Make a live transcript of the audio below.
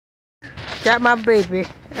Got my baby.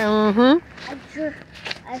 I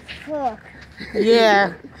fork.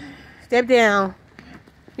 Yeah. Step down.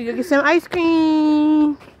 You go get some ice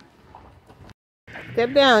cream.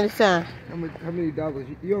 Step down this time. How many dollars?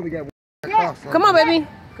 You only got one cost. Come on, baby.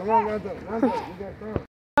 Come on, Randall. You got cost.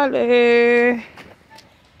 Hello.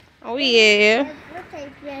 Oh, yeah.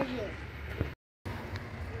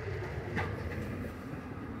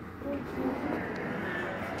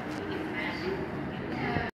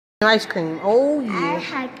 Ice cream. Oh, yeah. I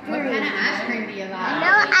had three. What kind of ice cream do you like?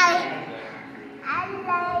 I like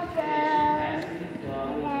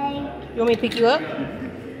You want me to pick you up?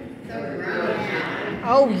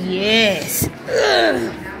 Oh, yes.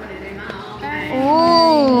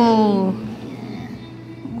 Oh.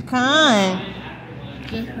 What kind?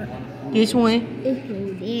 This one. this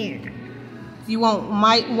one there. You want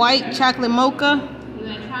white chocolate mocha? You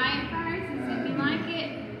want to try it first and see if you like it?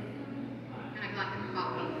 Kind of like a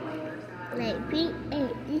coffee flavor. Like pink and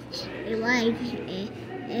white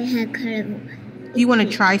and her color. You want to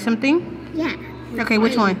try something? Yeah. Okay,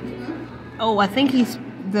 which one? Oh, I think he's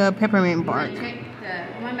the peppermint bark. Check the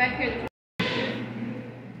one back here.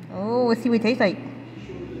 Oh, let's see what it tastes like.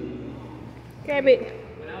 Grab it.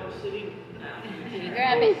 You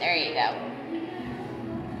grab it. There you go.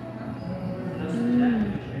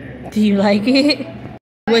 Do you like it?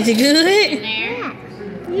 Was it good? There.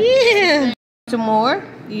 Yeah. Some more?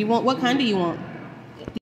 You want? What kind do you want?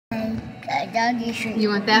 You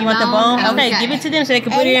want that You want the bone? Okay, give it to them so they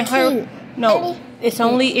can put it in her. Any No, it's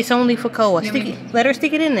only for Koa. Stick it. Let her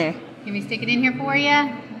stick it in there. Can we stick it in here for you?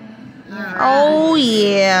 Oh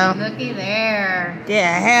yeah. Looky there. The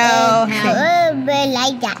hell.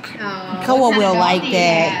 like that. Oh, Koa what kind will of dog like do you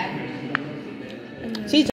that. have?